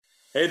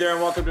Hey there,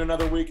 and welcome to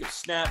another week of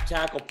Snap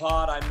Tackle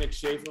Pod. I'm Nick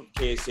Schaefer from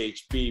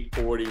KSHB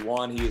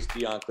 41. He is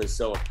Dion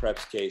Clisso of Preps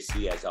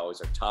KC. As always,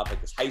 our topic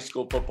is high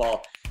school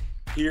football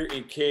here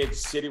in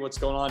Kansas City. What's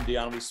going on,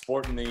 Dion? We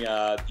sporting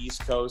the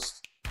East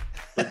Coast,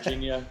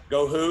 Virginia.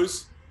 Go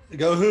Hoos!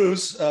 Go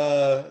Hoos!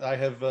 I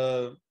have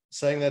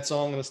sang that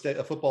song in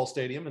a football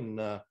stadium,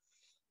 and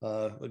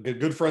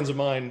good friends of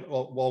mine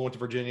all went to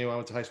Virginia. I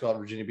went to high school out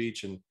in Virginia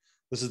Beach, and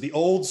this is the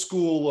old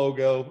school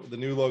logo. The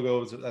new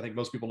logo is, I think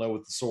most people know,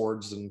 with the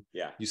swords, and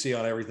you see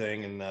on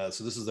everything. And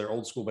so this is their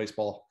old school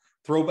baseball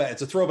throwback.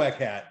 It's a throwback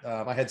hat.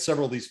 I had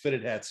several of these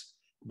fitted hats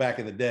back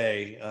in the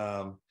day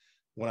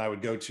when I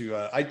would go to.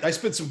 I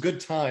spent some good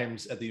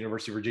times at the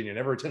University of Virginia.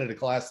 Never attended a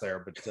class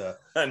there, but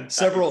Nice.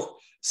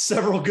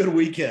 several good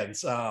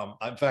weekends.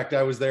 In fact,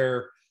 I was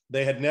there.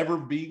 They had never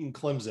beaten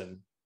Clemson.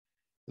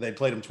 They'd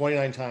played them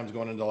 29 times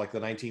going into like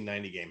the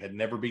 1990 game. Had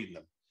never beaten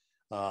them.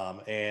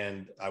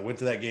 And I went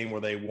to that game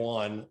where they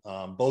won.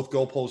 Both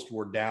goalposts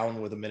were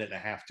down with a minute and a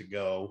half to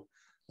go.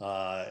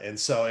 And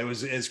so it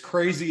was as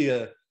crazy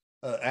a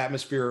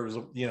atmosphere. It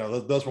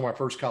was, those were my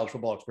first college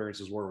football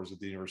experiences was at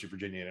the University of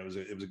Virginia. And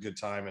it was a good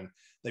time. And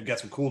they've got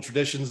some cool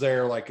traditions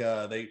there. Like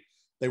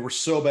they were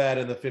so bad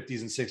in the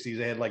 50s and 60s.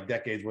 They had like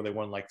decades where they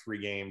won like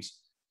 3 games.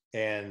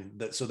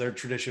 And so their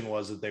tradition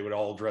was that they would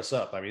all dress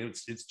up. I mean,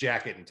 it's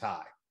jacket and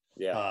tie.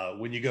 Yeah.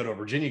 When you go to a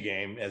Virginia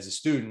game as a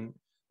student,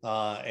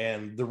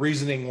 and the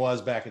reasoning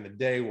was back in the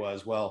day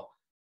was, well,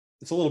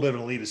 it's a little bit of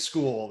an elitist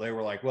school. They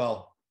were like,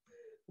 well,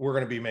 we're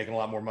going to be making a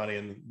lot more money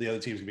and the other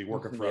team's going to be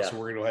working for us. So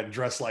we're going to go ahead and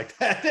dress like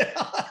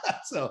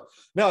that. So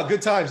no,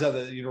 good times at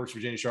the University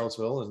of Virginia,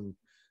 Charlottesville.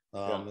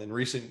 And in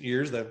recent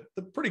years, they're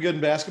pretty good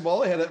in basketball.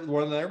 They had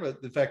one there, but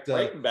in fact,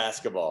 great in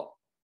basketball.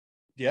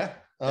 Yeah.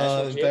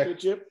 National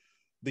championship. Fact,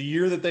 the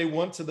year that they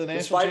went to the national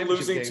despite championship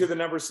losing game, to the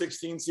number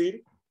 16 seed.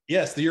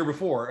 Yes. The year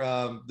before,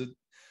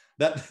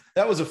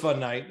 that was a fun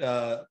night.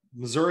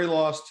 Missouri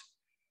lost.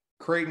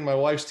 Creighton, my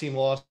wife's team,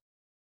 lost.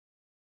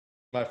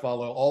 My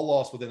follow all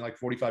lost within like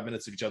 45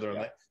 minutes of each other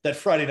on that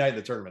Friday night in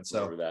the tournament.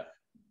 So remember that.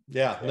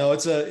 Yeah, no,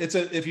 it's a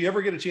if you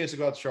ever get a chance to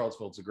go out to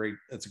Charlottesville, it's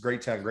a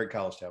great town, great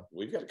college town.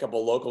 We've got a couple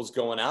of locals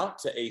going out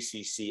to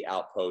ACC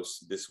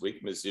outposts this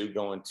week. Mizzou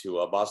going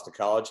to Boston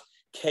College.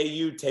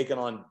 KU taking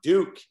on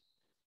Duke.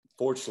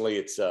 Fortunately,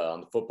 it's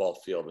on the football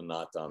field and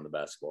not on the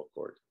basketball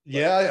court. But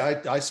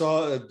yeah, I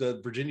saw the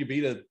Virginia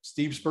beat a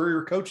Steve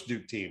Spurrier coach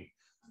Duke team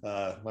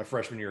my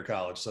freshman year of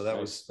college. So that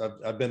was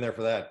I've been there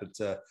for that.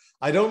 But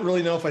I don't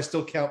really know if I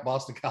still count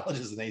Boston College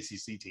as an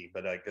ACC team,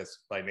 but I guess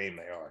by name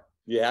they are.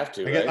 You have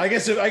to. I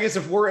guess if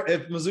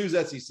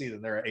Mizzou's SEC,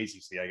 then they're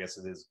ACC. I guess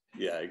it is.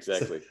 Yeah,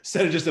 exactly. So,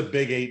 instead of just a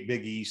Big 8,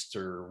 Big East,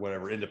 or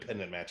whatever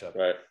independent matchup.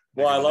 Right.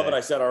 Well, I love it.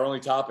 I said our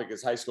only topic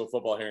is high school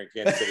football here in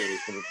Kansas City. We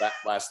spent the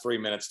last 3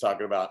 minutes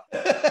talking about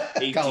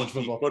college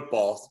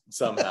football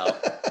somehow.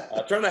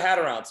 Turn the hat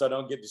around so I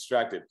don't get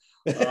distracted.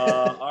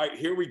 All right,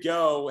 here we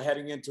go.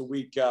 Heading into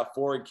week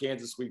 4 in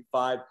Kansas, week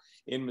 5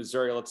 in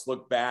Missouri. Let's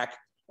look back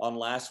on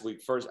last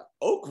week. First,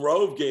 Oak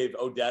Grove gave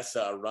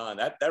Odessa a run.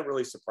 That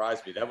really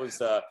surprised me. That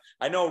was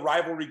I know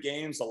rivalry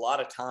games a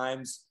lot of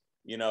times,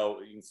 you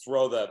can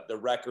throw the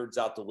records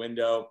out the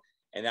window,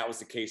 and that was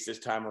the case this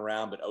time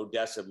around. But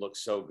Odessa looked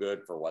so good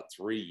for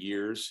 3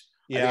 years.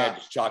 Yeah, I think I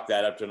just chalked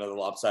that up to another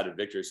lopsided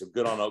victory. So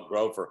good on Oak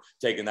Grove for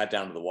taking that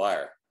down to the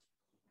wire.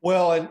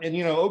 Well, and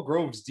Oak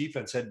Grove's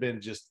defense had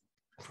been just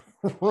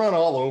run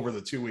all over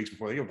the 2 weeks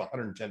before. They gave up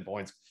 110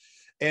 points,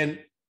 and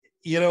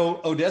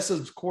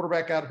Odessa's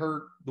quarterback got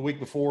hurt the week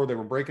before. They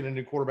were breaking a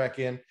new quarterback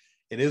in.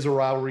 It is a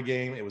rivalry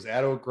game. It was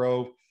at Oak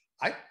Grove.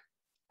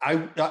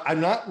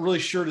 I'm not really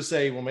sure to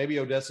say, well, maybe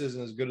Odessa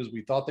isn't as good as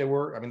we thought they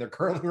were. I mean, they're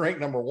currently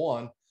ranked number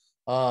 1.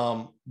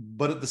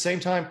 But at the same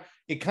time,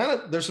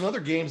 there's some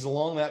other games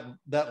along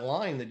that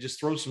line that just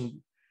throw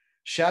some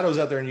shadows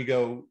out there, and you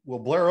go, well,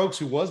 Blair Oaks,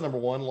 who was number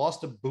 1,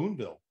 lost to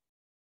Boonville,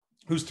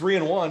 who's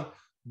 3-1.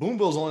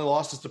 Boonville's only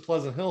lost us to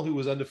Pleasant Hill, who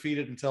was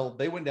undefeated until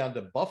they went down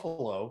to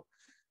Buffalo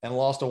and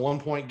lost a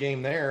 1-point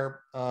game there.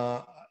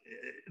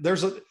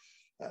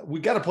 We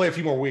got to play a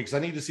few more weeks. I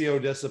need to see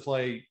Odessa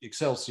play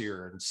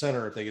Excelsior and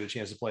Center if they get a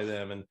chance to play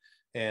them,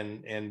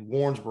 and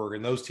Warrensburg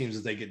and those teams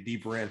as they get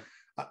deeper in.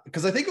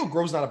 Because I think Oak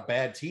Grove's not a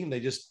bad team. They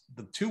just,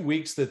 the 2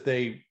 weeks that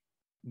they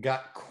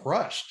got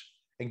crushed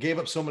and gave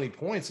up so many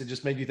points, it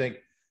just made you think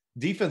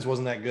defense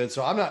wasn't that good.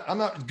 So I'm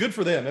not good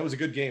for them. It was a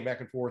good game back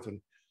and forth.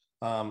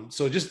 And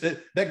so just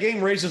that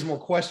game raises more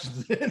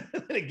questions than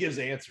it gives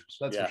answers.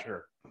 That's for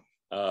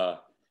sure.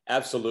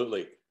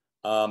 Absolutely.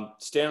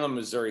 Staying on the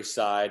Missouri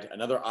side,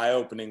 another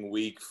eye-opening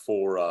week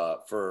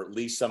for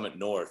Lee Summit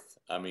North.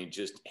 I mean,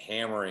 just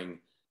hammering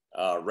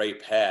Ray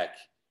Peck,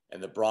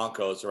 and the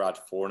Broncos are out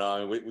to 4-0.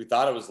 I mean, we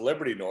thought it was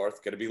Liberty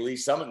North, going to be Lee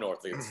Summit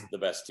North against the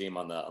best team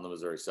on the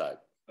Missouri side.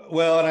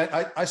 Well,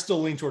 and I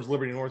still lean towards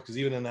Liberty North, because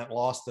even in that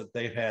loss that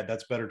they've had,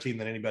 that's a better team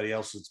than anybody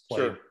else that's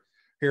played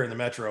here in the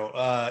Metro.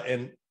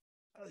 And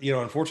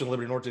unfortunately,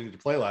 Liberty North didn't get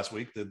to play last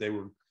week. That they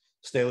were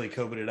Staley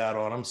COVIDed out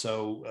on them.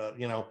 So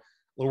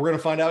we're going to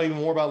find out even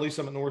more about Lee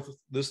Summit North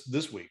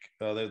this week.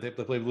 They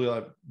play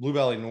Blue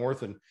Valley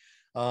North, and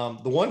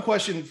The one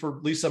question for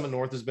Lee Summit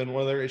North has been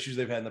one of their issues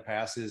they've had in the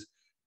past is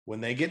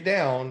when they get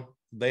down,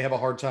 they have a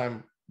hard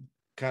time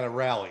kind of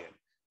rallying,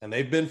 and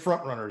they've been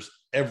front runners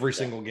every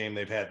single game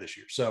they've had this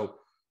year. So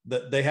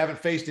they haven't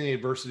faced any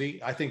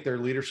adversity. I think their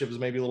leadership is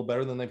maybe a little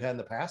better than they've had in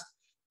the past.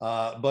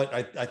 But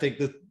I think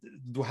that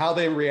how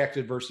they react to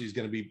adversity is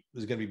going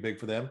to be big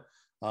for them.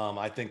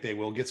 I think they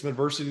will get some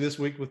adversity this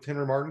week with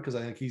Henry Martin, because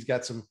I think he's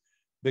got some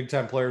big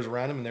time players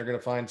around him, and they're going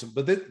to find some.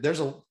 But there's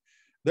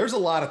a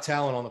lot of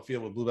talent on the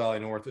field with Blue Valley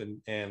North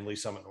and Lee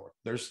Summit North.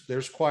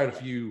 There's quite a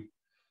few,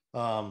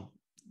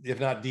 if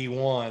not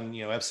D1,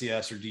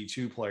 FCS or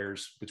D2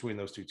 players between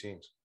those two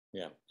teams.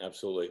 Yeah,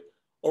 absolutely.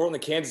 Over on the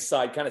Kansas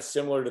side, kind of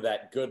similar to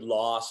that good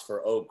loss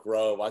for Oak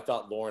Grove, I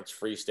thought Lawrence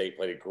Free State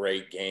played a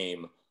great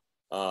game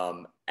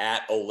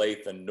at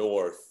Olathe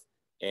North,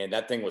 and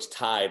that thing was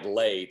tied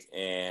late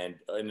and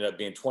ended up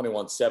being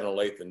 21-7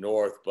 Olathe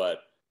North. But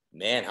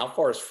man, how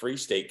far has Free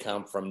State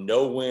come from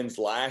no wins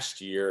last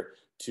year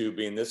to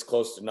being this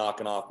close to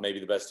knocking off maybe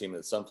the best team in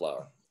the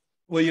Sunflower?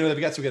 Well, they've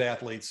got some good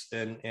athletes,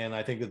 and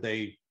I think that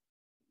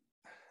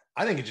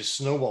I think it just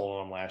snowballed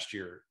on them last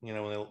year. When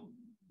they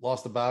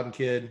lost the Bowden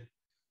kid,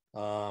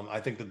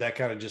 I think that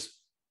kind of just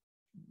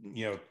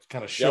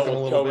kind of shook them a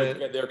little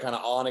bit. They're kind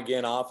of on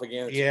again, off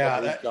again.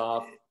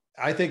 Off.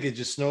 I think it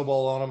just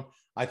snowballed on them.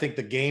 I think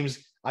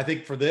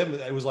for them,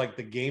 it was like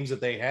the games that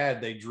they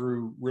had, they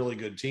drew really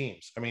good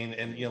teams. I mean,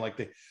 and like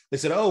they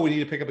said, oh, we need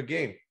to pick up a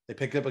game. They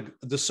picked up a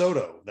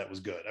DeSoto that was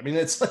good. I mean,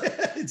 it's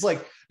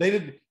like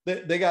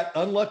they got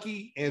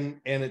unlucky and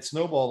it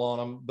snowballed on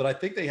them. But I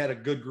think they had a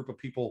good group of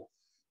people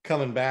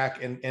coming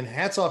back, and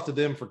hats off to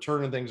them for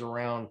turning things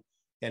around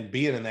and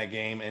being in that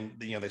game. And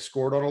they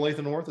scored on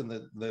Olathe North, and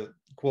the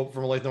quote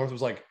from Olathe North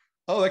was like,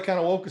 oh, that kind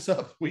of woke us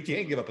up. We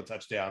can't give up a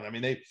touchdown. I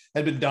mean, they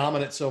had been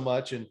dominant so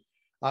much, and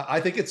I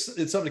think it's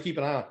something to keep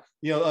an eye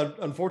on.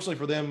 Unfortunately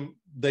for them,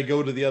 they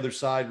go to the other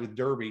side with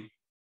Derby,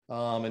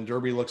 and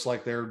Derby looks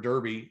like they're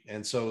Derby,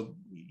 and so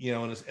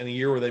in a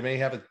year where they may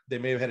have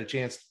had a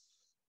chance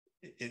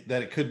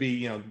that it could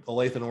be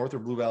Olathe North or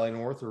Blue Valley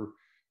North or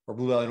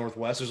Blue Valley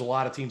Northwest. There's a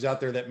lot of teams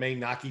out there that may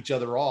knock each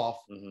other off.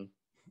 Mm-hmm.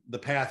 The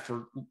path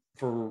for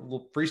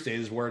Free State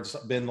is where it's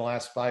been the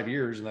last 5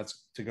 years, and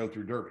that's to go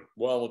through Derby.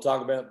 Well, we'll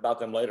talk about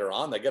them later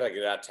on. They got to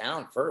get out of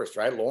town first,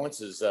 right?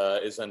 Lawrence is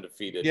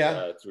undefeated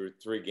through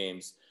 3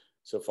 games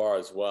so far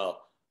as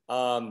well.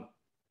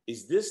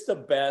 Is this the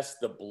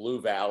best the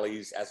Blue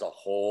Valleys as a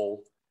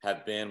whole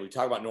have been? We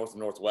talk about North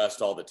and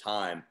Northwest all the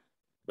time,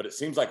 but it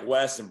seems like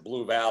West and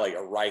Blue Valley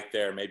are right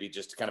there, maybe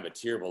just kind of a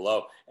tier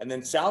below. And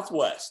then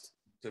Southwest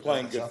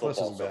playing good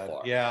football so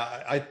far.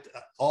 Yeah, I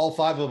all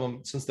 5 of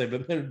them, since there's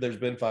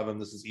been 5 of them,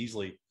 this is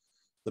easily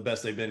the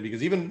best they've been,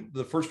 because even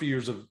the first few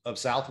years of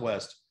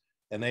Southwest,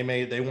 and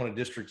they won a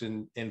district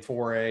in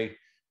 4A,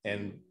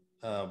 and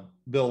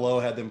Bill Lowe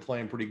had them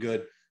playing pretty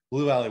good.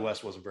 Blue Valley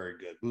West wasn't very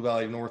good. Blue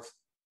Valley North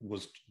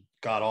was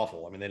god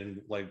awful. I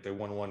mean, they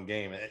won 1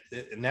 game.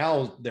 And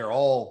now they're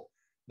all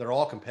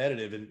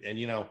competitive,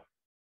 and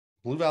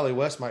Blue Valley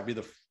West might be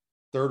the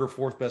 3rd or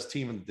 4th best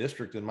team in the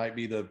district, and might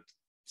be the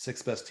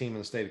 6th best team in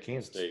the state of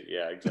Kansas.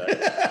 Yeah, exactly.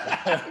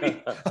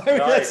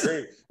 I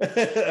agree.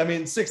 I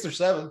mean, 6th or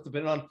 7th,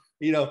 depending on,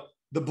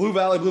 the Blue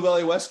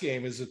Valley West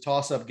game is a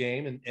toss-up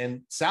game,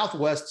 and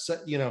Southwest,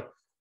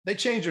 they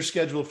changed their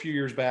schedule a few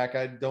years back.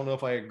 I don't know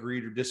if I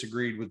agreed or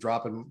disagreed with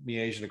dropping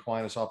Miege and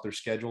Aquinas off their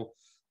schedule,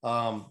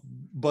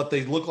 but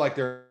they look like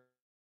they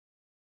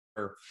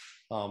are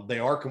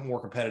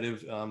more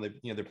competitive.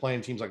 They're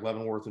playing teams like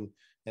Leavenworth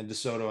and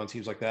DeSoto and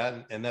teams like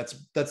that. And that's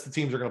the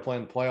teams they're going to play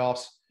in the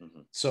playoffs.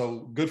 Mm-hmm.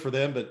 So good for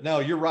them. But no,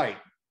 you're right.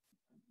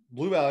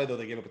 Blue Valley, though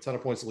they gave up a ton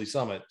of points to Lee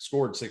Summit,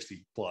 scored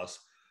 60 plus.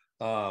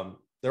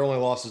 Their only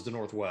losses to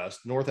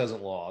Northwest. North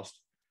hasn't lost.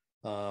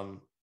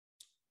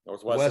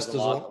 Northwest hasn't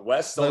lost.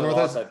 West only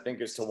loss, I think,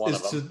 is to one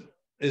of them.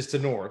 Is to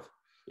North.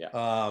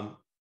 Yeah.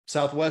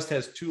 Southwest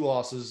has 2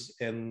 losses,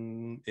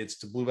 and it's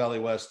to Blue Valley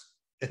West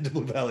and to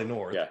Blue Valley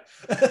North. Yeah.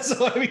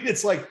 So, I mean,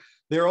 it's like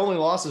their only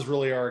losses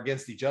really are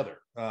against each other.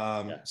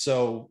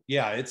 So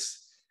yeah,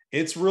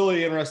 it's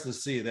really interesting to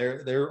see.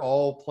 They're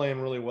all playing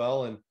really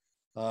well, and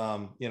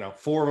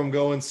 4 of them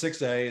go in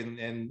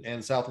 6A,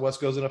 and Southwest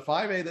goes in a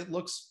 5A that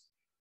looks,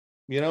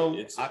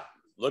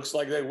 looks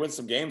like they win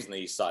some games on the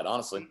east side,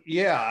 honestly.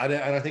 Yeah,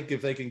 and I think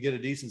if they can get a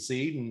decent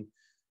seed,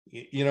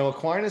 and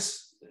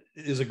Aquinas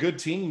is a good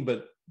team,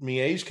 but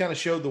Miege kind of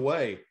showed the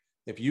way.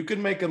 If you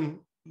can make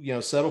them,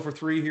 settle for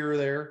 3 here or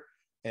there,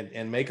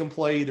 and make them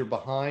play either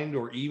behind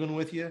or even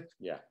with you.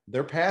 Yeah.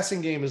 Their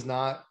passing game is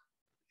not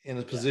in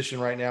a position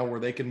right now where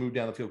they can move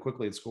down the field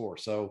quickly and score.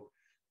 So,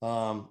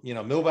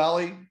 Mill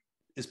Valley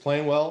is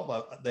playing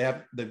well.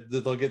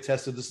 They'll get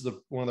tested. This is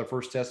one of their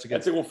first tests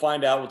against. I think we'll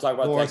find out. We'll talk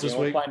about Lawrence that this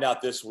week. week. We'll find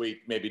out this week,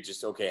 maybe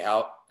just,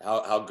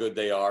 how good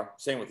they are.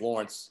 Same with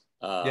Lawrence.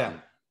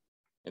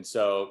 And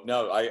so,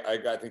 no,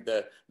 I think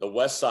the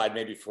West side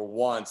maybe for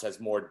once has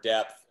more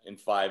depth in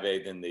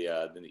 5A than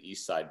the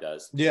East side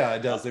does. Yeah,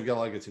 it does. They've got a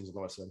lot of good teams on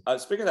the West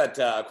side. Speaking of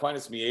that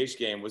Aquinas Miege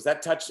game, was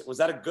that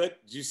a good?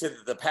 Did you say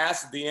that the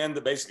pass at the end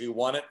that basically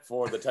won it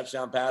for the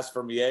touchdown pass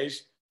for Miege?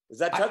 Is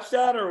that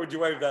touchdown or would you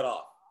wave that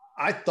off?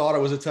 I thought it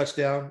was a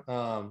touchdown.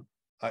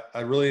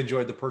 I really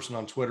enjoyed the person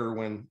on Twitter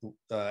when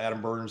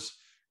Adam Burns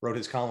wrote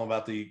his column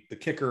about the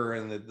kicker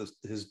and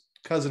his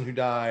cousin who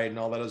died and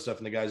all that other stuff.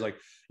 And the guy's like,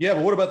 yeah,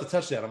 but what about the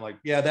touchdown? I'm like,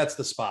 yeah, that's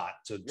the spot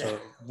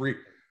to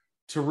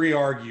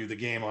re-argue the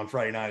game on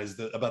Friday night is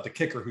about the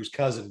kicker whose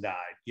cousin died.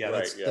 Yeah,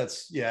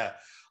 that's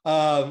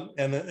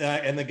and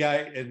the guy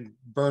and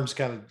Burns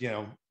kind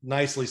of,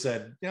 nicely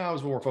said, I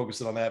was more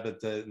focused on that, but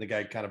the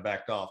guy kind of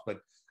backed off. But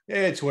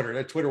yeah,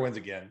 Twitter wins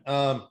again.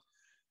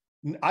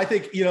 I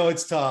think,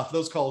 it's tough.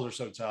 Those calls are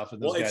so tough.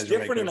 And it's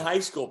different in high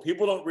school.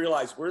 People don't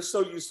realize we're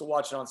so used to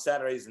watching on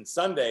Saturdays and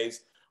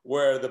Sundays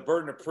where the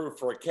burden of proof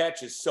for a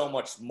catch is so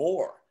much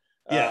more.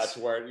 Yes. To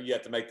where you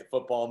have to make the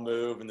football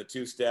move and the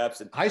 2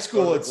 steps and high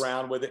school it's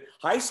ground with it.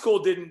 High school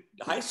didn't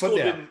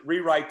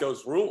rewrite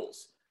those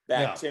rules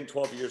back 10,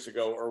 12 years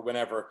ago or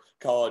whenever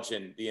college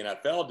and the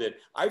NFL did.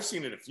 I've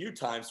seen it a few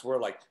times where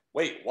like,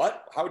 wait,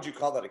 what? How would you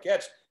call that a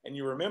catch? And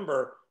you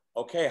remember,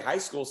 okay, high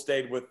school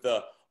stayed with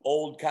the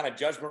old kind of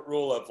judgment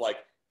rule of like,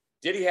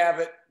 did he have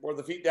it? Were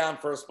the feet down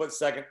for a split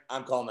second?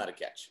 I'm calling that a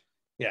catch.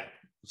 Yeah.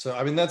 So,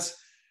 I mean, that's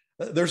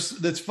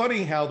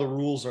funny how the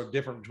rules are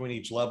different between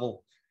each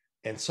level.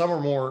 And some are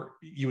more,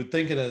 you would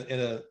think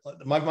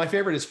my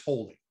favorite is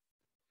holding.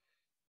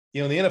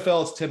 In the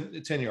NFL,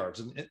 it's 10 yards.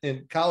 And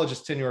in college,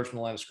 it's 10 yards from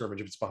the line of scrimmage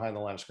if it's behind the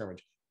line of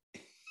scrimmage.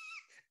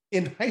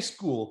 In high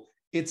school,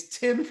 it's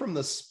 10 from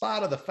the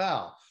spot of the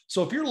foul.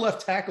 So if your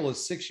left tackle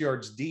is 6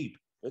 yards deep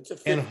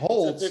and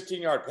holds, it's a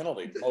 15-yard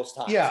penalty most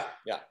times. Yeah.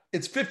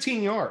 It's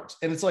 15 yards.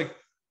 And it's like,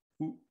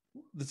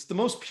 it's the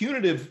most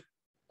punitive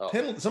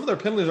penalty. Some of their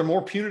penalties are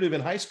more punitive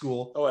in high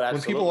school when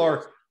people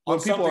are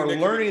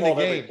learning the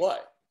game.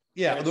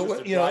 Yeah,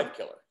 drive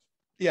killer.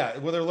 Yeah,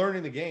 when they're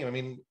learning the game. I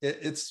mean,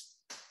 that's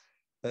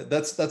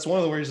one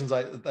of the reasons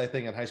I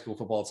think in high school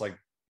football, it's like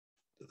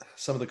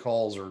some of the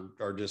calls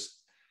are just,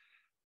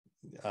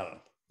 I don't know.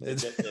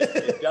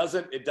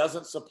 It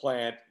doesn't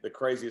supplant the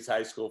craziest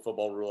high school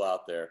football rule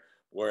out there,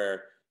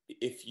 where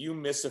if you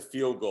miss a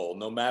field goal,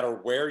 no matter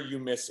where you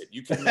miss it,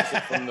 you can miss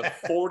it from the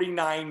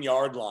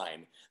 49-yard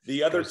line.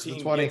 The other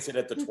team gets it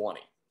at the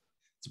 20.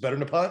 It's better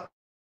than a punt.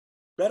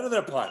 Better than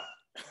a punt.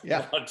 Yeah.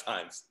 A lot of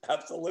times.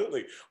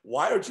 Absolutely.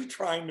 Why aren't you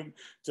trying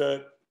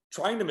to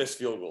miss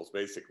field goals,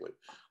 basically?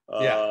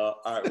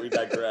 All right, we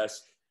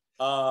digress.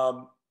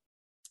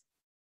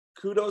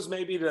 Kudos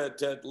maybe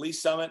to Lee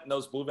Summit and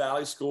those Blue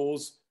Valley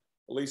schools,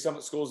 Lee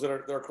Summit schools that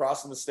are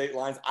crossing the state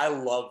lines. I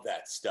love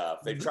that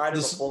stuff. They've tried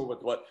it before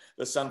with what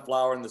the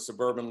Sunflower and the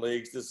Suburban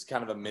Leagues. This is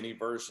kind of a mini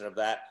version of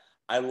that.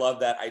 I love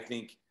that. I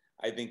think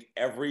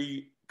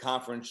every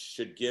conference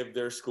should give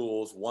their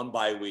schools one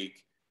bye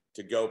week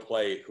to go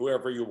play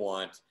whoever you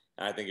want.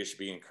 And I think it should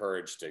be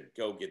encouraged to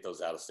go get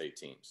those out-of-state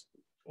teams.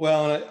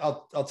 Well, and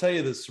I'll tell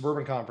you, the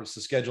Suburban Conference,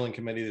 the scheduling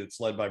committee that's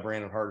led by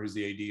Brandon Hart, who's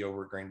the AD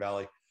over at Grain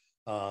Valley,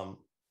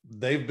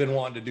 they've been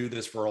wanting to do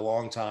this for a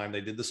long time.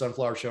 They did the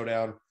Sunflower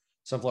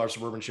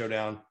Suburban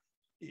Showdown.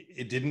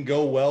 It didn't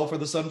go well for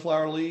the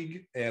Sunflower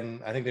League,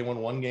 and I think they won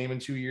 1 game in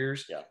 2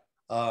 years. Yeah.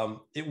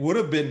 It would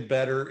have been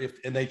better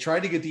and they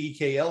tried to get the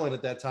EKL in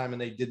at that time,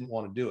 and they didn't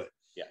want to do it.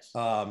 Yes.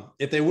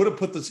 If they would have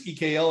put this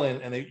EKL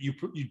in, and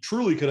you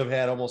truly could have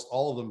had almost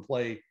all of them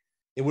play,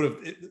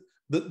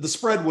 the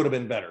spread would have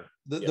been better.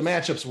 The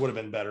matchups would have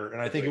been better.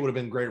 And I think it would have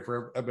been greater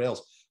for everybody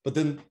else. But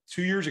then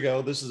 2 years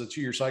ago, this is a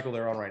 2-year cycle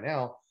they're on right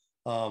now.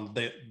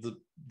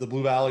 The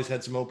Blue Valleys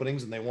had some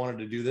openings and they wanted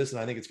to do this.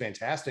 And I think it's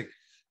fantastic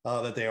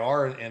that they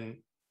are. And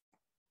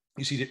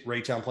you see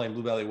Raytown playing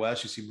Blue Valley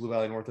West, you see Blue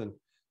Valley North and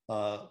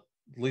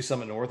Lee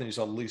Summit North, and you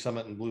saw Lee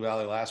Summit and Blue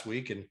Valley last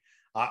week. And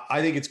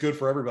I think it's good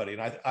for everybody.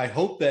 And I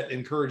hope that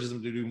encourages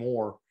them to do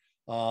more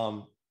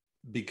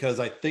because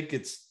I think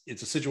it's a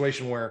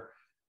situation where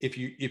if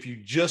you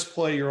just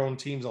play your own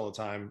teams all the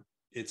time,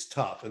 it's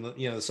tough. And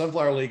the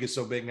Sunflower League is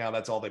so big now,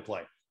 that's all they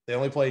play. They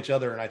only play each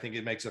other. And I think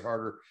it makes it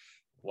harder.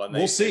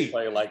 We'll see. They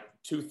play like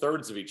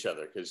 2/3 of each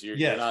other because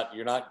you're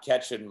not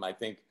catching, I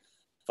think,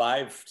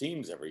 5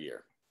 teams every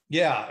year.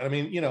 Yeah. I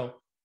mean,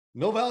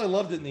 Mill Valley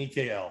loved it in the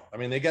EKL. I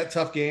mean, they got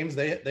tough games.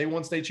 They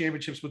won state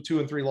championships with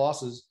 2 and 3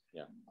 losses.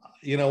 Yeah.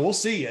 We'll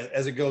see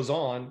as it goes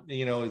on.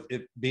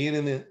 It being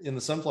in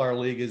the Sunflower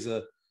League is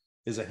a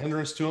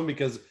hindrance to them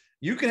because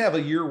you can have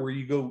a year where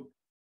you go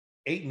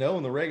 8-0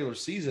 in the regular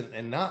season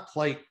and not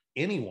play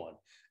anyone,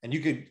 and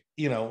you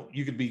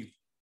could be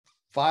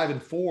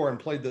 5-4 and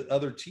play the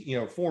other team,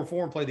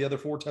 4-4 and play the other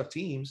 4 tough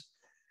teams.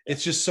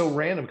 It's just so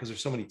random because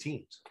there's so many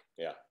teams.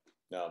 Yeah,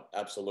 no,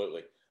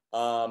 absolutely.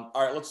 All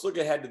right, let's look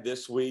ahead to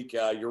this week.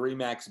 Your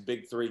Remax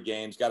Big 3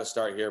 games got to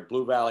start here.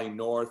 Blue Valley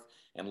North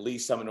and Lee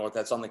Summit North.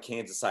 That's on the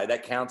Kansas side.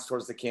 That counts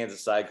towards the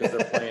Kansas side because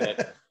they're playing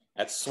it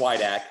at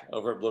Swidak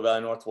over at Blue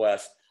Valley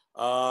Northwest.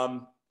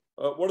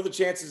 What are the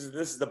chances that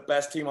this is the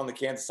best team on the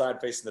Kansas side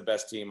facing the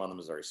best team on the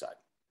Missouri side?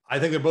 I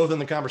think they're both in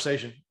the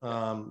conversation.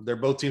 They're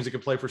both teams that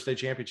can play for a state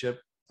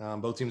championship.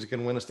 Both teams that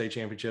can win a state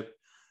championship.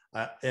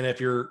 And if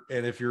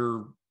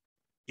you're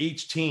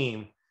each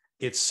team,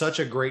 it's such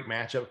a great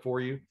matchup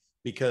for you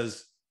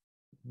because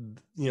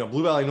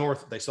Blue Valley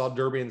North, they saw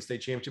Derby in the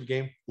state championship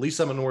game. Lee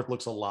Summit North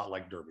looks a lot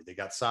like Derby. They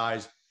got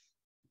size.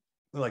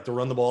 They like to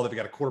run the ball. They've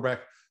got a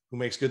quarterback who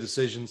makes good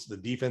decisions. The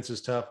defense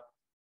is tough.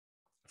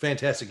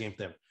 Fantastic game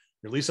for them.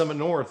 You're Lee Summit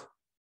North,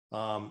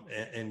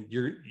 and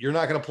you're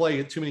not going to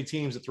play too many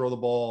teams that throw the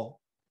ball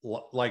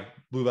like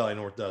Blue Valley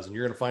North does, and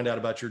you're going to find out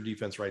about your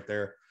defense right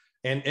there,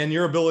 and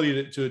your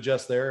ability to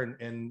adjust there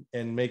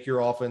and make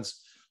your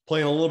offense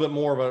playing a little bit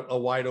more of a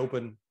wide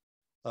open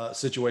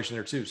situation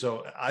there too.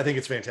 So I think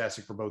it's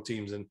fantastic for both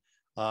teams, and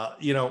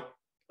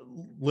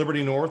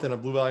Liberty North and a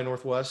Blue Valley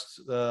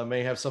Northwest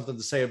may have something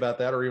to say about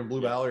that, or even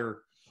Blue Valley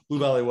or Blue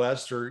Valley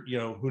West, or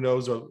who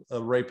knows,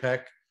 a Ray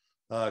Peck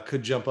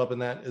could jump up in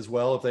that as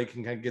well if they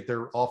can kind of get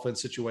their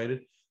offense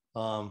situated.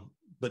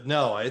 But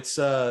no, it's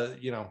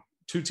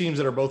two teams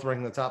that are both ranked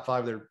in the top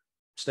 5 of their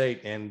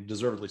state, and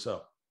deservedly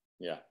so.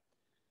 Yeah.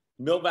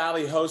 Mill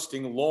Valley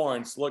hosting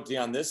Lawrence. Look,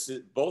 Dion,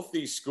 both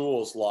these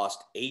schools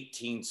lost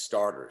 18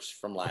 starters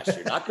from last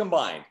year, not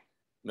combined.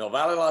 Mill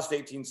Valley lost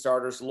 18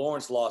 starters.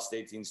 Lawrence lost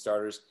 18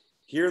 starters.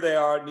 Here they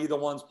are. Neither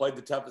one's played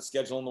the toughest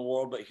schedule in the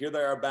world, but here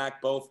they are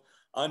back, both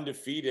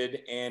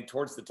undefeated and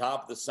towards the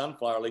top of the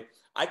Sunflower League.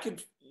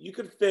 You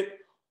could fit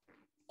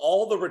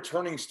all the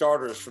returning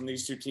starters from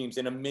these two teams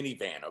in a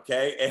minivan,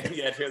 okay? And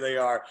yet here they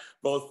are,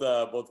 both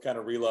kind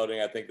of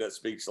reloading. I think that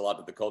speaks a lot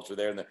to the culture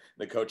there, and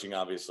the coaching,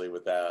 obviously,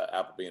 with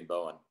Appleby and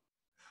Bowen.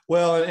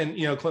 Well, and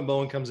Clint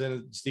Bowen comes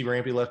in. Steve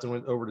Rampy left and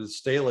went over to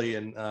Staley,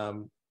 and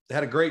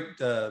had a great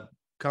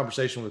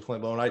conversation with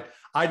Clint Bowen.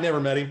 I'd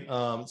never met him,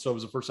 so it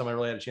was the first time I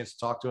really had a chance to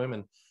talk to him,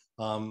 and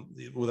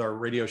with our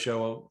radio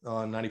show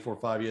on 94.5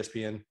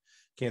 ESPN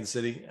Kansas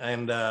City,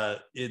 and I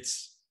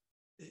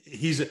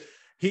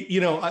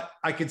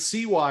could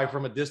see why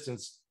from a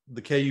distance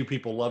the KU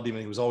people loved him,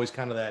 and he was always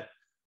kind of that,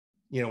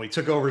 he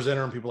took over as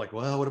interim. People were like,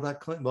 well, what about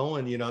Clint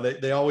Bowen?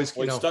 They always,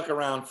 he stuck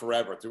around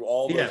forever through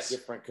all those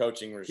different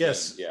coaching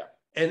regimes. Yes. Yeah.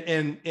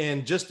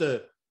 And just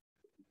a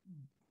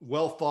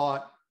well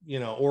thought,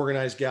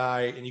 organized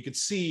guy. And you could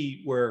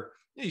see where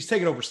he's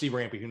taking over Steve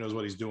Rampy, who knows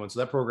what he's doing. So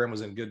that program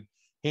was in good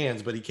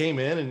hands, but he came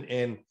in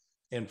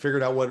and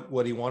figured out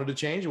what he wanted to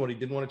change and what he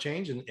didn't want to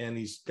change. And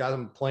he's got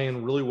them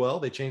playing really well.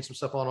 They changed some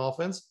stuff on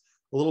offense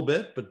a little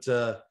bit, but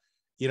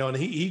and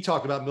he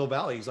talked about Mill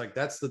Valley. He's like,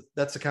 that's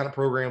the kind of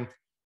program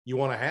you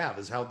want to have,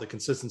 is how the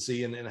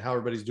consistency and how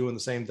everybody's doing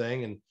the same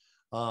thing.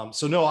 And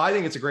so no, I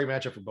think it's a great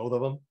matchup for both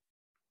of them.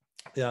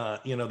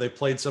 They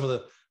played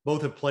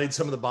both have played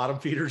some of the bottom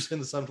feeders in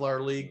the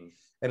Sunflower League,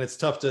 and it's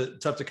tough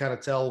to kind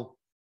of tell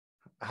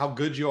how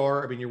good you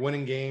are. I mean, you're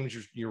winning games,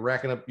 you're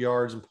racking up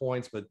yards and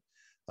points, but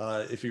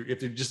if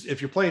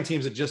you're playing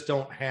teams that just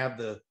don't have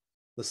the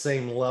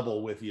same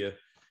level with you,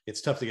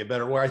 it's tough to get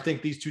better. Where I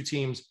think these two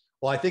teams,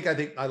 I think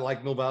I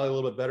like Mill Valley a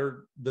little bit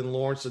better than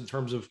Lawrence in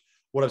terms of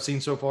what I've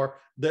seen so far.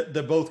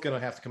 They're both going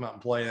to have to come out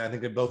and play. And I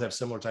think they both have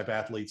similar type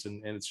athletes,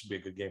 and it should be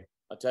a good game.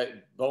 I'll tell you,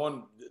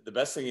 Bowen, the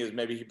best thing is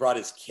maybe he brought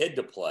his kid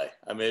to play.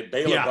 I mean,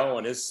 Baylor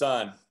Bowen, his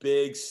son,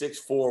 big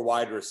 6'4"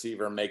 wide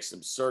receiver, makes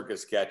some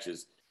circus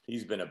catches.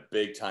 He's been a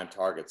big time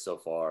target so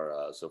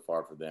far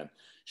for them.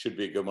 Should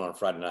be a good one on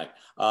Friday night.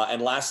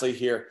 And lastly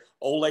here,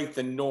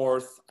 Olathe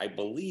North, I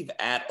believe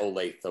at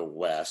Olathe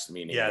West,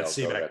 meaning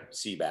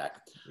CBAC.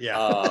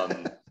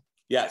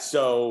 Yeah.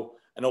 So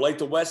an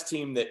Olathe West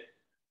team that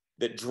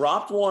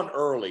dropped one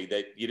early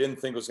that you didn't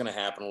think was going to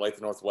happen,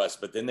 Olathe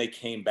Northwest, but then they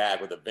came back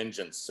with a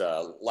vengeance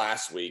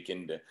last week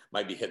and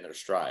might be hitting their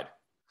stride.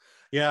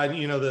 Yeah,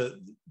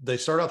 they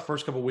started out the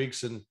first couple of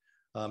weeks, and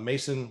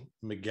Mason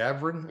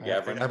McGavran.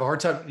 I have a hard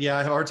time. Yeah,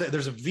 I have a hard time.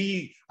 There's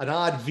an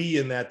odd V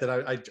in that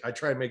I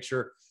try to make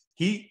sure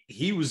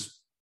he was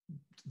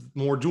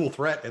more dual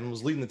threat and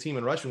was leading the team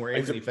in rushing, where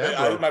Anthony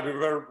Favreau might be a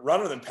better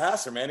runner than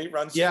passer, man. He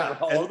runs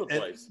all over the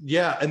place.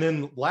 And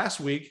then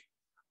last week,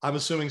 I'm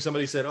assuming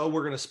somebody said, "Oh,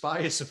 we're going to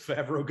spy us if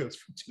Favreau goes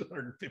for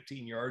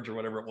 215 yards or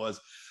whatever it was."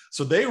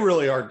 So they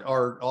really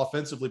are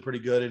offensively pretty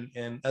good,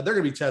 and they're going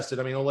to be tested.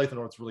 I mean, Olathe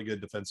North's really good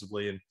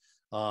defensively, and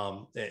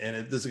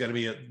this is going to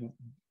be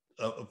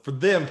for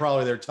them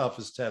probably their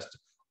toughest test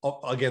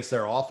against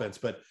their offense.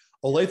 But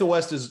Olathe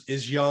West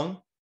is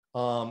young. They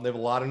have a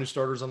lot of new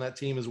starters on that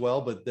team as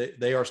well, but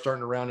they are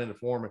starting to round into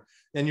form.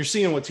 And you're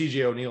seeing what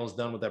TJ O'Neill has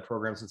done with that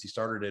program since he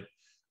started it.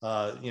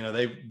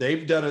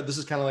 They've done it. This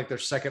is kind of like their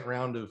second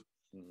round of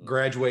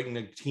graduating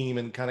a team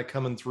and kind of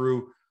coming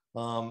through.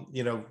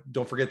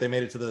 Don't forget they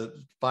made it to the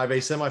 5A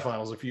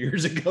semifinals a few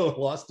years ago and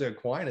lost to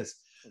Aquinas.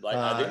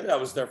 I think that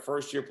was their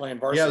first year playing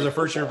varsity. Yeah, it was their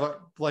first year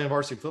playing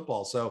varsity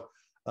football. So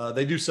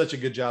they do such a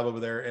good job over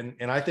there.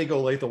 And I think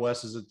Olathe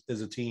West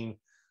is a team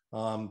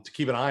to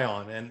keep an eye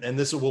on. And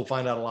this we'll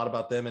find out a lot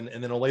about them.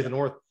 And then Olathe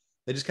North,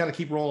 they just kind of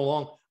keep rolling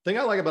along. The thing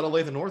I like about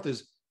Olathe North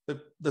is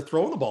they're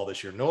throwing the ball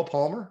this year. Noah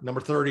Palmer, number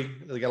 30.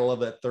 They got to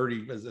love that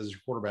 30 as your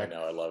quarterback. I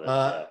know, I love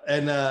it.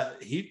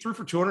 And he threw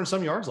for 200 and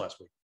some yards last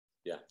week.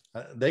 Yeah.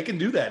 They can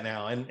do that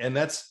now. And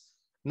that's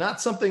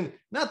not something,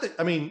 not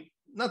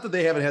that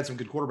they haven't had some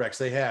good quarterbacks.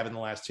 They have in the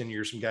last 10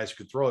 years, some guys who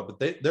could throw it, but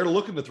they're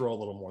looking to throw a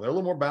little more. They're a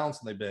little more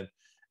balanced than they've been.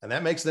 And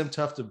that makes them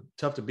tough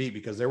to beat,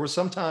 because there were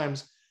some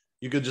times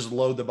you could just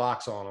load the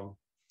box on them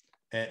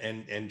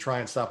and try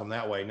and stop them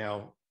that way.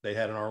 Now they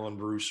had an Arlen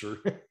Bruce or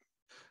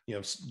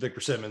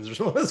Victor Simmons or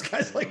some of those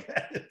guys like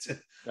that.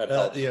 That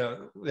helps.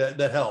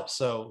 That helps.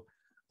 So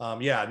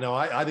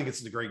I think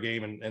it's a great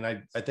game, and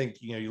I think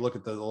you look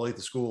at the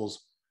Olathe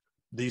schools,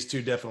 these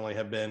two definitely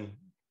have been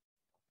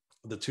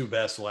the two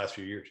best the last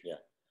few years. Yeah.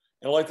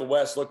 And like the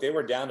West, look, they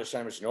were down to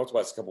Shawnee Mission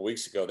Northwest a couple of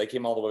weeks ago. They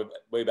came all the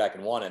way back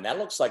and won, and that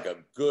looks like a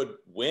good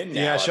win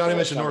now. Yeah, Shawnee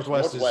Mission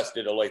Northwest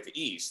did Olathe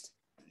East.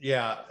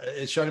 Yeah,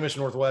 Shawnee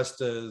Mission Northwest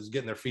is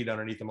getting their feet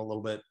underneath them a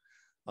little bit,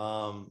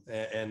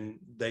 and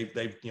they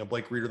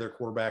Blake Reeder, their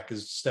quarterback,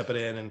 is stepping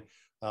in,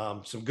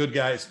 and some good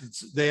guys.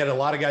 They had a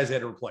lot of guys they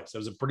had to replace. It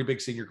was a pretty big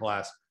senior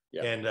class,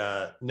 and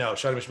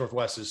Shawnee Mission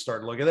Northwest is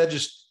starting to look, and that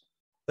just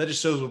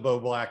shows what Bo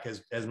Black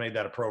has made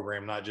that a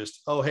program, not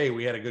just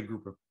we had a good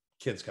group of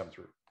kids come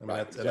through. I mean,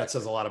 and that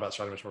says a lot about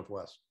Shawnee Mission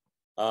Northwest.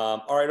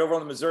 All right, over on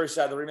the Missouri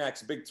side of the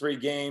RE/MAX, big three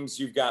games.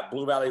 You've got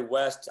Blue Valley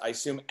West, I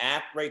assume,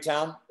 at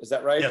Raytown. Is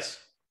that right? Yes,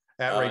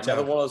 at Raytown.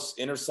 Another one of those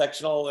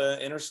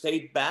intersectional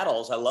interstate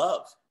battles I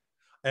love.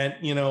 And,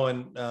 we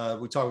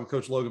talked with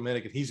Coach Logan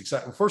Minnick, and he's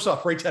excited. Well, first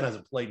off, Raytown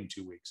hasn't played in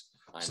 2 weeks.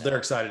 So they're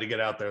excited to get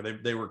out there.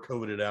 They were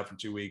COVIDed out for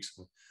 2 weeks.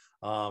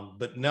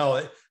 But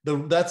no,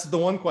 that's the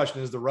one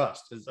question is the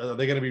rust. Are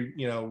they going to be,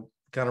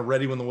 kind of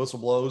ready when the whistle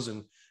blows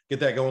and get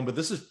that going? But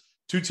this is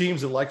two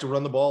teams that like to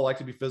run the ball, like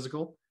to be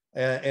physical,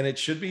 and it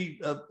should be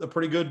a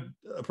pretty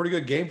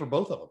good game for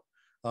both of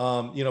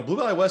them. Blue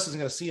Valley West isn't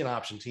going to see an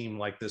option team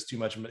like this too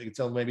much. You can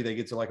tell maybe they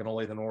get to like an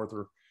Olathe North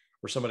or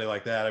somebody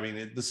like that. I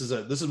mean, this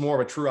is more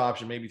of a true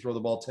option, maybe throw the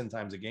ball 10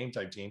 times a game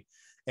type team.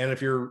 And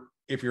if you're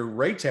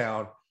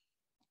Raytown,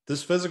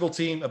 this physical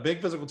team, a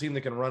big physical team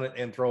that can run it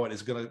and throw it,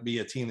 is going to be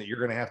a team that you're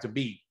going to have to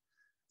beat,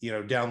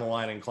 down the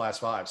line in Class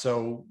 5.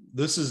 So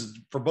this is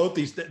for both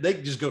these. They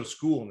can just go to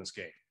school in this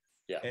game.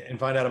 Yeah, and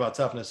find out about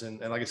toughness. And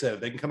like I said,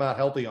 if they can come out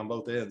healthy on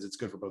both ends, it's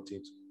good for both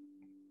teams.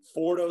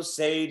 Fort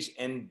Osage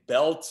and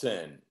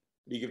Belton.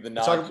 You give the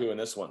nod to in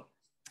this one.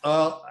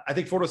 I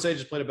think Fort Osage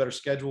has played a better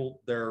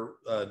schedule. Their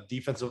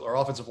defensive or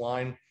offensive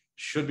line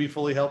should be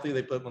fully healthy.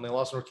 When they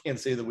lost North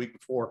Kansas City the week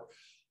before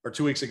or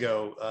 2 weeks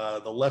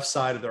ago, the left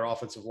side of their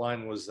offensive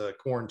line was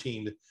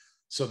quarantined.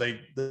 So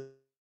the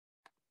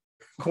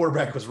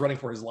quarterback was running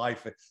for his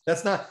life.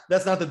 That's not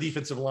the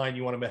defensive line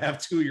you want to have.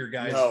 Two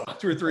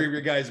or three of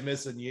your guys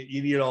missing.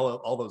 You need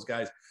all those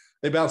guys.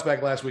 They bounced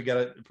back last week, got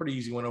a pretty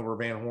easy win over a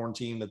Van Horn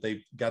team that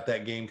they got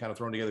that game kind of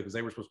thrown together because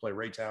they were supposed to play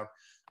Raytown.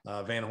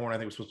 Van Horn, I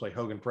think, was supposed to play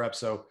Hogan Prep.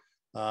 So,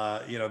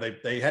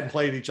 they hadn't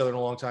played each other in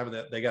a long time,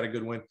 but they got a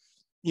good win.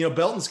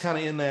 Belton's kind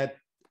of in that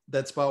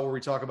spot where we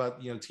talk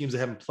about, teams that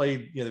haven't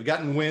played, they've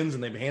gotten wins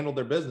and they've handled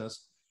their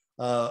business.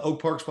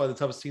 Oak Park's probably the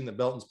toughest team that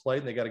Belton's played,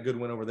 and they got a good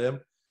win over them.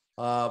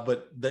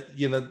 But that,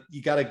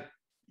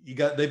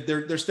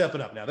 they're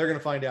stepping up now. They're going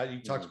to find out.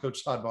 You talk to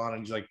Coach Todd Vaughn,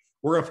 and he's like,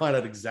 we're going to find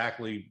out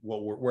exactly where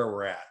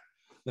we're at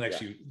the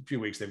next few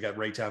weeks. They've got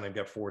Raytown, they've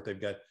got Fort,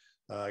 they've got,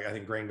 I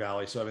think, Grain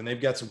Valley. So, I mean,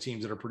 they've got some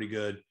teams that are pretty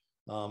good.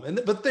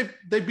 But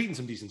they've beaten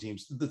some decent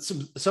teams,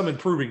 some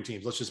improving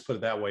teams. Let's just put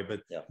it that way.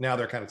 But now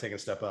they're kind of taking a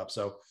step up.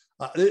 So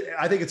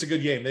I think it's a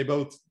good game. They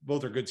both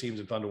are good teams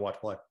and fun to watch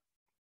play.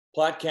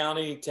 Platte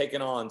County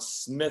taking on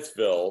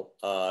Smithville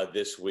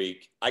this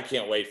week. I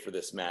can't wait for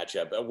this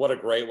matchup. What a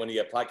great one. You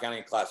get Platte County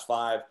in Class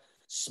 5,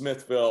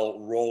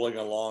 Smithville rolling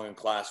along in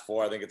Class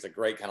 4. I think it's a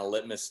great kind of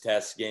litmus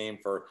test game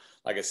for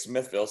like a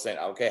Smithville saying,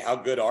 okay, how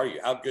good are you?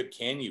 How good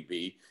can you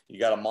be? You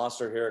got a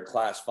monster here in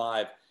Class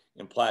 5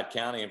 in Platte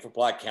County. And for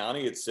Platte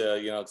County, it's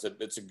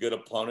a good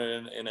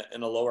opponent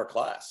in a lower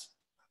class.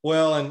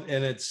 Well, and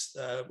it's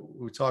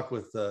we talked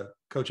with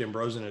Coach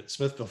Ambrosen at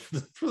Smithville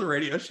for the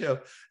radio show.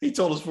 He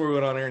told us before we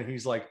went on air, and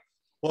he's like,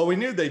 well, we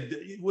knew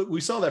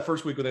we saw that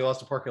first week when they lost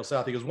to Park Hill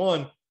South. He goes,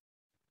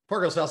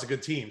 Park Hill South's a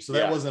good team, so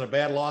that wasn't a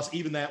bad loss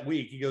even that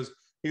week. He goes,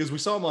 we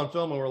saw them on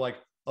film and we're like,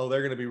 oh,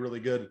 they're going to be really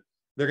good.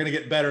 They're going to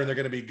get better and they're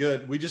going to be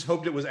good. We just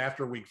hoped it was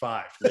after week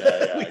 5.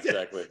 Yeah,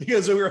 exactly.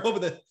 Because we were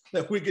hoping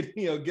that we could,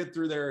 get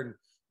through there.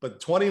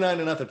 But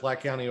 29-0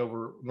 Platte County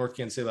over North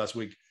Kansas City last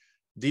week.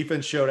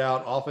 Defense showed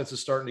out. Offense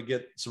is starting to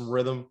get some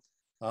rhythm.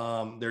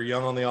 They're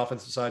young on the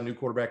offensive side, new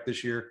quarterback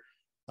this year.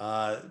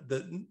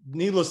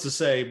 Needless to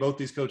say, both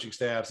these coaching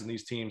staffs and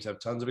these teams have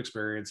tons of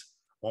experience.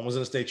 One was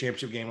in a state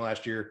championship game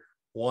last year.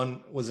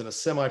 One was in a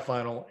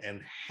semifinal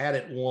and had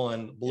it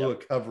won, blew a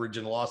coverage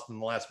and lost in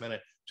the last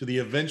minute to the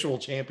eventual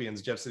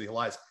champions, Jeff City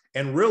Elias,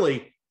 and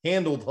really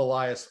handled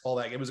Elias all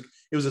that. It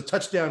was a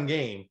touchdown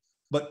game,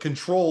 but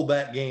controlled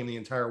that game the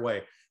entire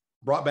way.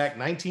 Brought back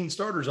 19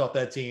 starters off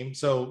that team,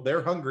 so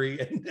they're hungry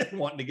and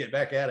wanting to get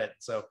back at it.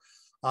 So,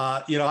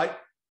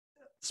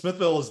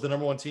 Smithville is the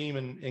number 1 team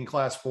in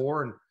Class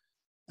 4,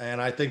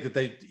 and I think that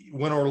they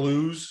win or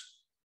lose,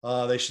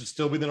 they should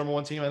still be the number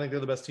 1 team. I think they're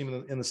the best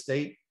team in the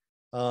state.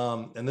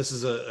 And this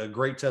is a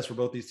great test for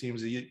both these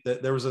teams.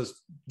 There was a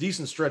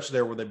decent stretch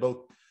there where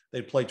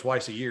they play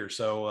twice a year.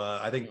 So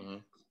I think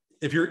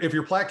if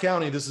you're Platte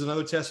County, this is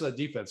another test of that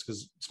defense,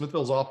 because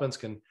Smithville's offense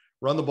can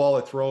run the ball,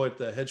 they throw it.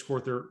 The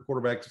Hedgecourt, their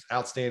quarterback, is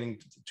outstanding,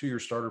 2-year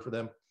starter for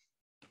them.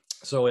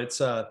 So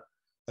it's a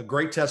a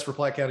great test for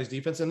Platte County's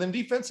defense. And then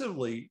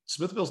defensively,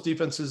 Smithville's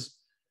defense is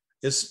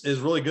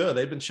really good.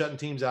 They've been shutting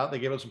teams out. They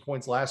gave up some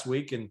points last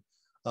week and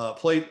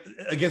played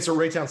against a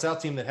Raytown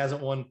South team that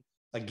hasn't won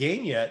a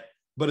game yet,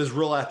 but is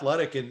real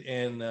athletic.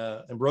 And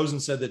Rosen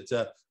said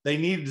that they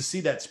needed to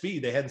see that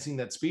speed. They hadn't seen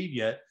that speed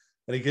yet.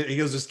 And he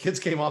goes, his kids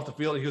came off the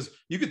field. He goes,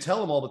 you could tell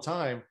them all the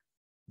time,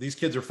 these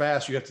kids are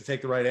fast. You have to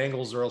take the right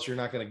angles or else you're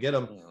not going to get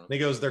them. And he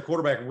goes, their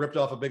quarterback ripped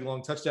off a big,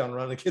 long touchdown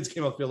run. And the kids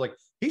came off the field like,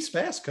 he's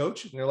fast,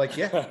 coach. And they're like,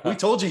 yeah, we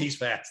told you he's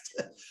fast.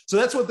 So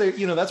that's what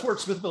that's where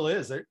Smithville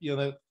is.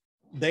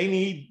 They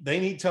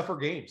need tougher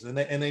games, and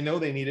they know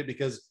they need it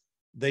because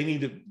they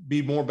need to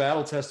be more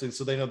battle tested.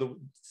 So they know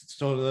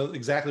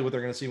exactly what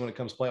they're going to see when it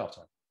comes playoff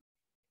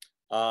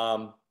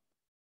time.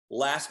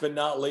 Last but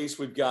not least,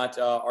 we've got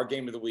our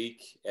game of the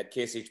week at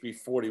KSHB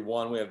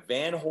 41. We have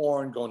Van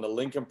Horn going to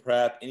Lincoln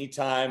Prep.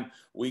 Anytime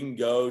we can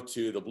go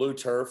to the blue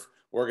turf,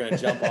 we're going to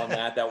jump on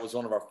that. That was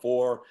one of our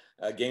 4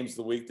 games of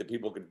the week that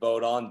people could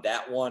vote on.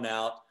 That one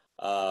out.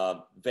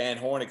 Van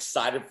Horn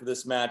excited for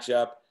this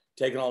matchup,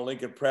 taking on a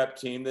Lincoln Prep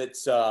team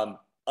that's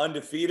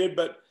undefeated,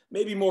 but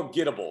maybe more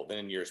gettable than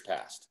in years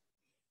past.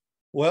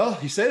 Well,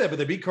 you say that, but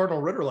they beat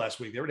Cardinal Ritter last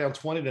week. They were down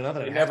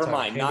 20-0. Never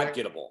mind, not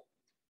gettable.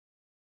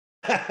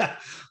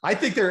 I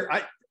think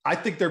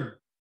they're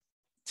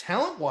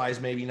talent-wise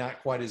maybe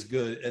not quite as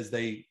good as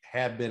they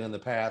have been in the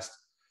past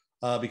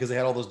because they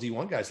had all those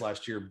D1 guys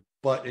last year.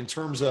 But in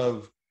terms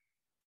of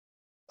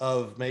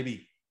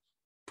maybe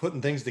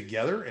putting things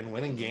together and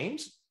winning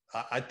games,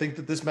 I think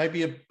that this might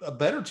be a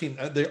better team.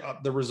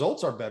 The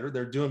results are better.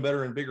 They're doing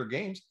better in bigger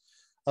games.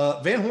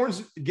 Van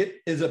Horn's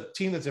is a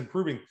team that's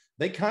improving.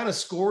 They kind of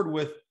scored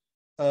with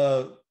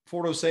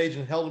Fort Osage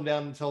and held them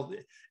down until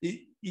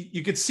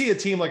you could see a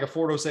team like a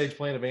Fort Osage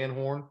playing a Van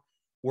Horn,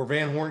 where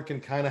Van Horn can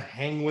kind of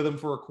hang with them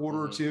for a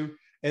quarter or two,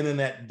 and then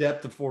that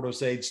depth of Fort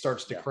Osage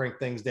starts to crank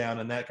things down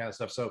and that kind of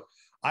stuff. So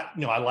I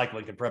like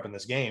Lincoln Prep in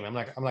this game. I'm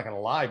not going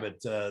to lie,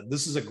 but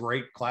this is a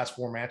great Class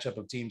 4 matchup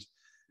of teams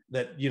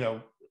that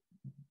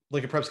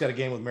Lincoln Prep's got a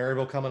game with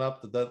Maryville coming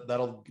up.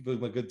 That'll give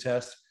them a good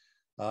test,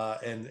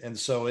 and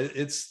so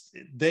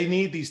they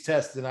need these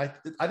tests. And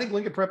I think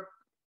Lincoln Prep.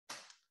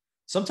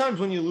 Sometimes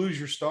when you lose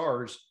your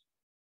stars,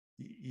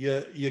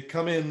 you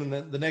come in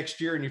the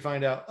next year and you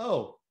find out,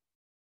 oh,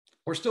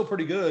 we're still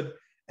pretty good,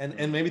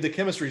 and maybe the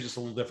chemistry is just a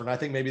little different. I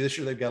think maybe this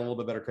year they've got a little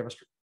bit better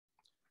chemistry.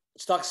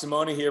 Let's talk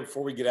Simone here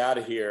before we get out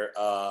of here.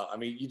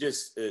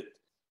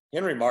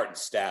 Henry Martin's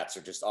stats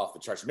are just off the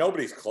charts.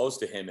 Nobody's close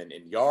to him in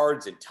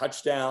yards and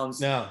touchdowns.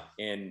 No.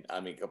 And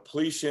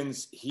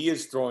completions. He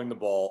is throwing the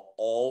ball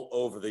all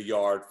over the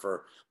yard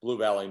for Blue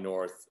Valley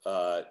North.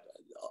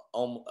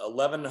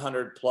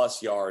 1,100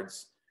 plus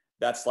yards.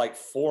 That's like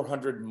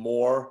 400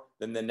 more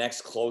than the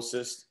next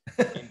closest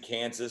in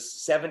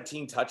Kansas.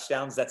 17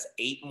 touchdowns. That's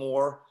 8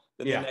 more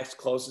than the next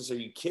closest. Are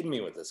you kidding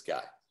me with this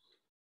guy?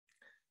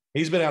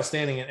 He's been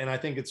outstanding. And I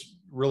think it's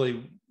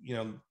really,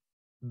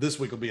 this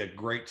week will be a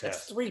great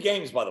test. It's 3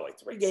 games, by the way.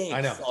 3 games. I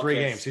know, 3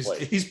 games.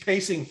 He's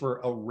pacing for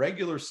a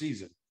regular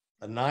season,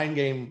 a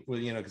 9-game,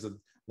 because the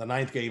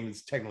 9th game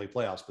is technically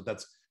playoffs, but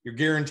that's you're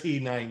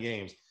guaranteed 9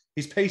 games.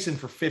 He's pacing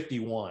for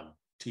 51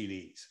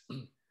 TDs.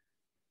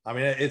 I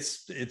mean,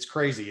 it's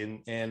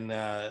crazy. And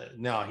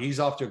no, he's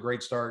off to a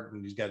great start,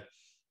 and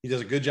he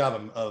does a good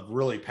job of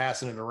really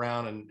passing it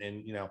around.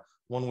 And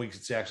 1 week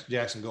it's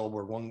Jackson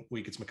Goldberg, 1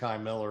 week it's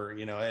Mekhi Miller,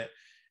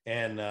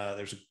 and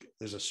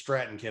there's a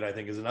Stratton kid, I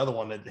think, is another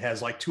one that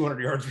has like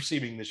 200 yards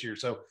receiving this year.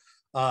 So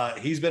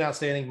he's been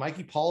outstanding.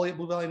 Mikey Pauley at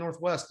Blue Valley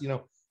Northwest,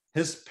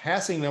 his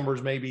passing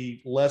numbers may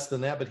be less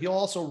than that, but he'll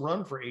also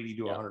run for 80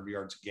 to 100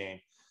 yards a game.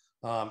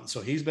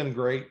 So he's been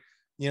great.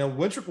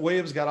 Winthrop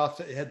Williams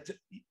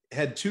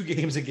had 2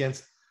 games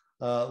against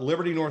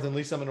Liberty North and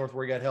Lee Summit North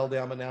where he got held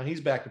down, but now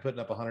he's back to putting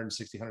up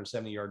 160,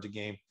 170 yards a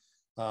game.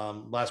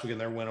 Last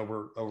weekend, their win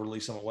over Lee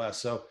Summit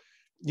West. So,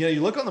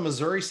 you look on the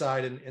Missouri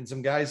side and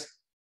some guys,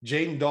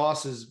 Jaden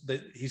Doss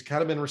he's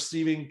kind of been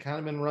receiving, kind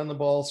of been running the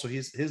ball. So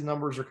his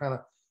numbers are kind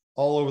of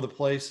all over the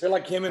place. They're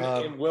like him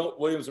and Will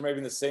Williams are maybe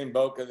in the same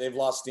boat because they've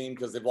lost steam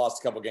because they've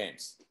lost a couple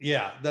games.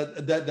 Yeah,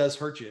 that does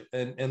hurt you.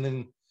 And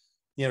then,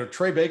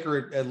 Trey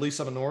Baker at Lee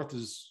Summit North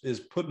is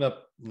putting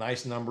up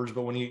nice numbers,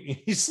 but when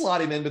you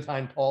slot him in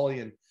behind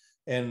Paulie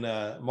and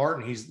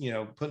Martin, he's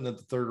putting up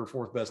the 3rd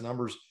or 4th best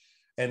numbers.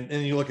 And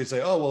you look and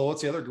say, oh well,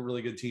 what's the other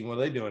really good team? What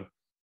are they doing?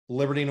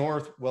 Liberty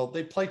North. Well,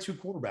 they play 2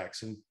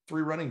 quarterbacks and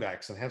 3 running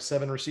backs and have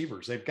 7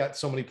 receivers. They've got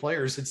so many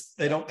players.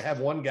 They don't have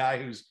one guy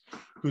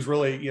who's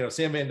really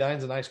Sam Van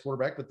Dyne's a nice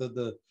quarterback, but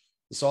the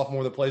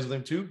sophomore that plays with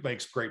him too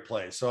makes great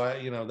plays. So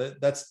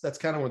that's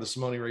kind of where the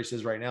Simone race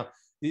is right now.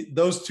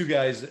 Those 2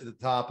 guys at the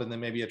top, and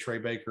then maybe a Trey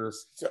Baker,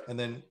 and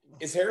then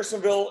is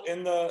Harrisonville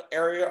in the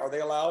area? Are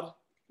they allowed?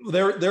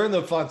 They're in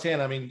the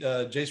Fontana. I mean,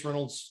 Jace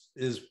Reynolds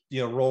is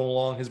rolling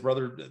along. His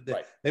brother,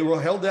 they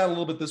were held down a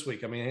little bit this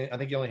week. I mean, I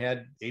think he only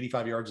had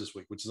 85 yards this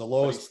week, which is the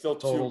lowest. Still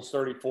total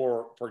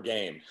 234 per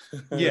game.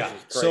 Yeah.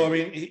 So I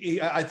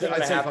mean, I'd say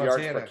Fontana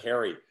yards per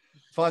carry.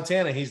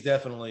 Fontana, he's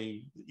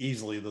definitely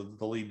easily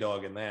the lead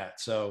dog in that.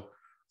 So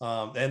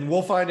And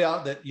we'll find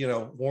out that,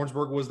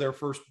 Warrensburg was their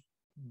first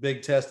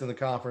big test in the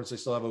conference. They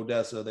still have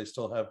Odessa. They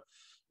still have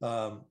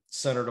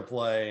center to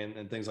play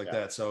and things like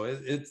that. So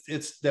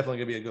it's definitely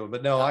gonna be a good one.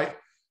 But no,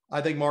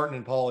 I think Martin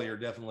and Pauly are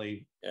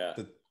definitely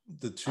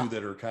the two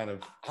that are kind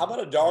of. How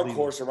about a dark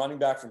horse, a running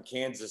back from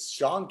Kansas,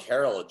 Sean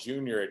Carroll, a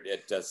junior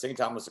at St.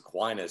 Thomas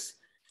Aquinas,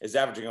 is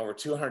averaging over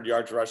 200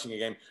 yards rushing a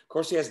game. Of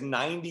course, he has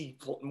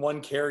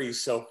 91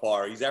 carries so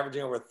far. He's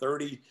averaging over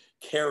 30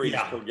 carries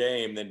per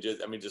game.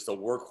 Just a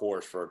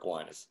workhorse for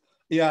Aquinas.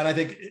 Yeah, and I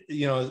think,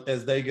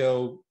 as they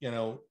go,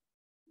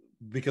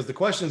 because the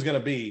question is going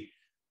to be,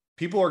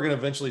 people are going to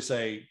eventually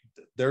say,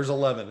 there's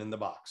 11 in the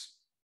box.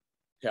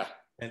 Yeah.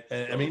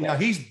 And now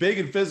he's big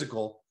and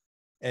physical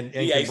and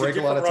can break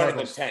a lot of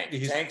tackles.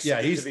 Tank's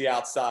to the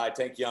outside.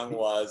 Tank Young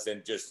was,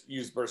 and just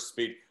use burst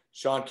speed.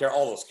 Sean Carroll,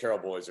 all those Carroll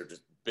boys are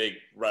just big,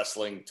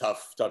 wrestling,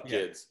 tough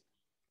kids.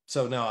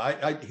 So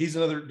no, he's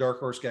another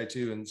dark horse guy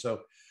too. And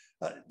so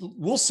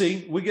we'll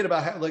see. We get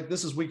about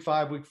this is week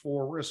 5, week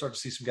 4. We're gonna start to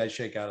see some guys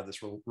shake out of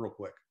this real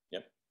quick.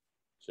 Yep,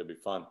 should be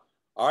fun.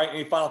 All right,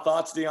 any final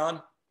thoughts,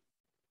 Dion?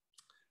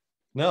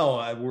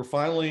 No, we're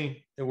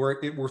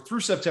through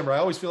September. I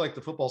always feel like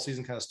the football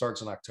season kind of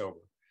starts in October.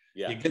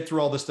 Yeah, you get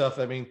through all this stuff.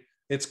 I mean,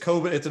 it's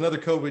COVID. It's another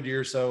COVID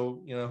year,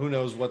 so who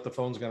knows what the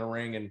phone's going to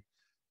ring and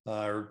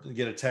or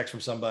get a text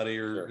from somebody,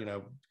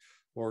 or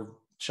or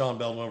Sean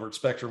Belden over at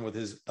Spectrum with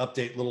his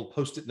update little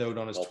post-it note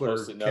on his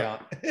Twitter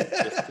account.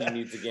 This team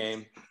needs a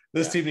game.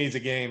 This team needs a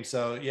game.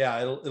 So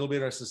yeah, it'll be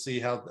interesting to see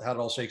how it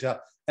all shakes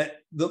out.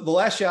 The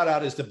last shout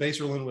out is to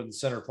Baser Linwood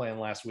Center playing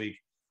last week.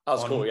 That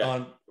was cool. Yeah,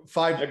 on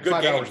 5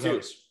 hours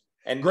notice.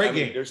 And great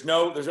game. There's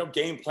no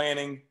game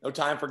planning, no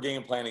time for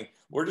game planning.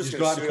 We're just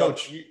going to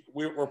coach.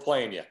 We're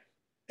playing you.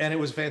 And it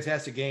was a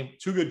fantastic game.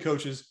 2 good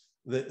coaches.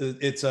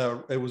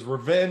 It was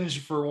revenge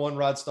for one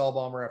Rod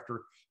Stahlbaumer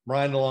after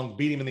Ryan DeLong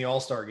beat him in the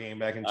All-Star game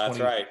back in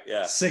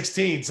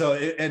 2016. So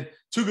and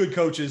 2 good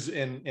coaches,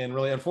 and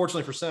really,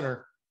 unfortunately for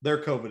center,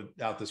 they're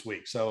COVID out this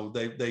week. So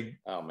they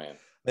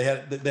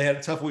had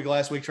a tough week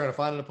last week trying to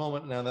find an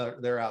opponent. And now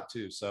they're out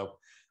too. So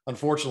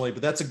unfortunately,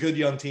 but that's a good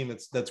young team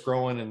that's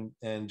growing,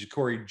 and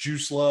Ja'Cory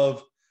Juice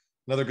Love,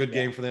 another good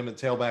game for them at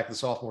tailback, the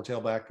sophomore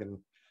tailback. And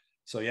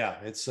so, yeah,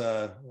 it's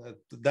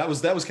that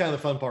was kind of the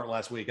fun part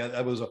last week.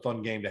 That was a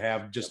fun game to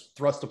have just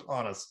thrust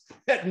upon us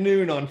at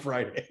noon on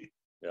Friday.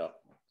 Yeah.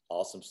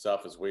 Awesome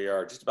stuff, as we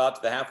are just about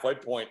to the halfway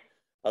point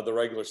of the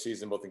regular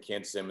season, both in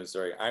Kansas and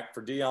Missouri.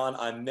 For Dion,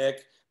 I'm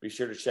Nick. Be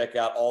sure to check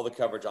out all the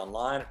coverage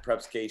online at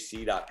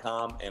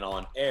prepskc.com and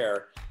on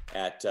air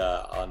at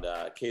on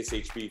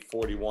KSHB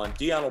 41.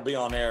 Dion will be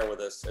on air with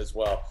us as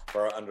well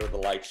for our Under the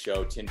Lights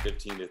show,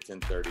 10:15 to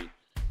 10:30,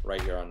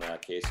 right here on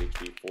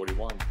KSHB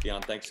 41.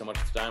 Dion, thanks so much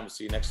for the time. We'll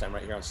see you next time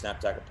right here on Snap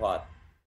Tackle Pod.